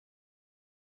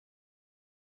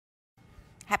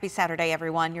Happy Saturday,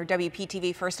 everyone. Your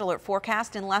WPTV First Alert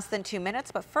forecast in less than 2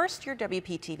 minutes. But first, your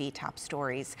WPTV top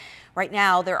stories. Right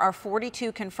now, there are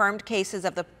 42 confirmed cases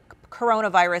of the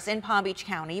coronavirus in Palm Beach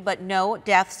County, but no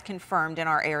deaths confirmed in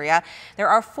our area. There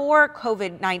are 4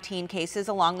 COVID-19 cases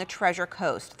along the Treasure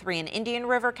Coast, 3 in Indian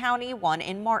River County, 1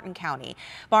 in Martin County.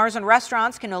 Bars and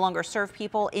restaurants can no longer serve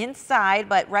people inside,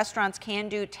 but restaurants can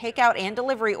do takeout and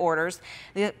delivery orders.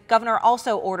 The governor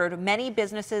also ordered many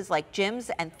businesses like gyms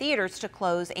and theaters to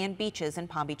close and beaches in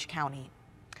Palm Beach County.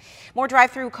 More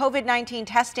drive-through COVID-19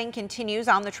 testing continues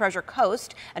on the Treasure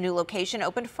Coast. A new location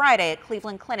opened Friday at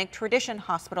Cleveland Clinic Tradition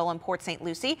Hospital in Port St.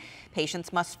 Lucie.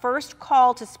 Patients must first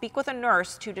call to speak with a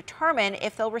nurse to determine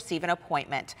if they'll receive an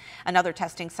appointment. Another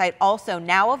testing site also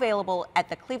now available at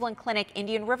the Cleveland Clinic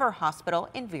Indian River Hospital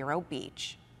in Vero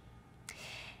Beach.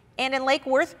 And in Lake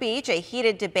Worth Beach, a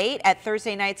heated debate at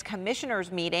Thursday night's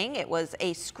commissioners meeting. It was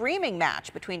a screaming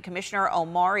match between Commissioner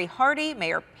Omari Hardy,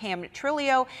 Mayor Pam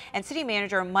Trillo, and City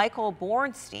Manager Michael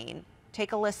Bornstein.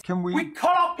 Take a listen. We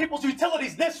cut off people's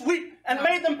utilities this week and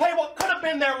made them pay what could have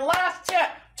been their last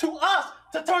check to us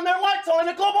to turn their lights on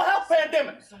in a global health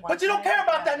pandemic. But you don't care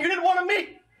about that and you didn't want to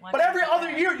meet. But every other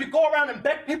year you go around and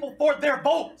beg people for their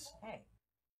votes.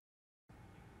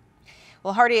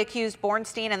 Well, Hardy accused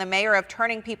Bornstein and the mayor of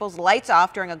turning people's lights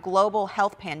off during a global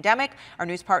health pandemic. Our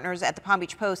news partners at the Palm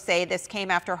Beach Post say this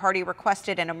came after Hardy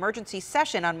requested an emergency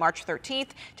session on March 13th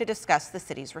to discuss the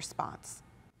city's response.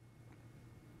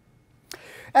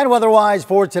 And weather-wise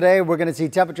for today, we're going to see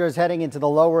temperatures heading into the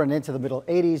lower and into the middle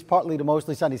 80s, partly to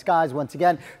mostly sunny skies once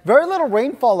again. Very little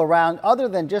rainfall around other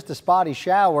than just a spotty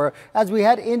shower. As we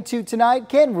head into tonight,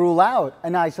 can rule out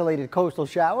an isolated coastal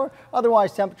shower.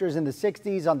 Otherwise, temperatures in the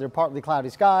 60s under partly cloudy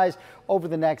skies. Over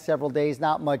the next several days,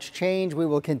 not much change. We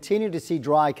will continue to see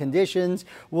dry conditions.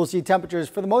 We'll see temperatures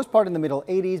for the most part in the middle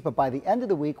 80s, but by the end of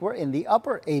the week, we're in the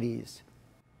upper 80s.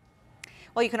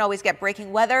 Well, you can always get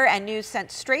breaking weather and news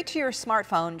sent straight to your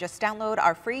smartphone. Just download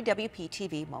our free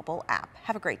WPTV mobile app.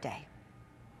 Have a great day.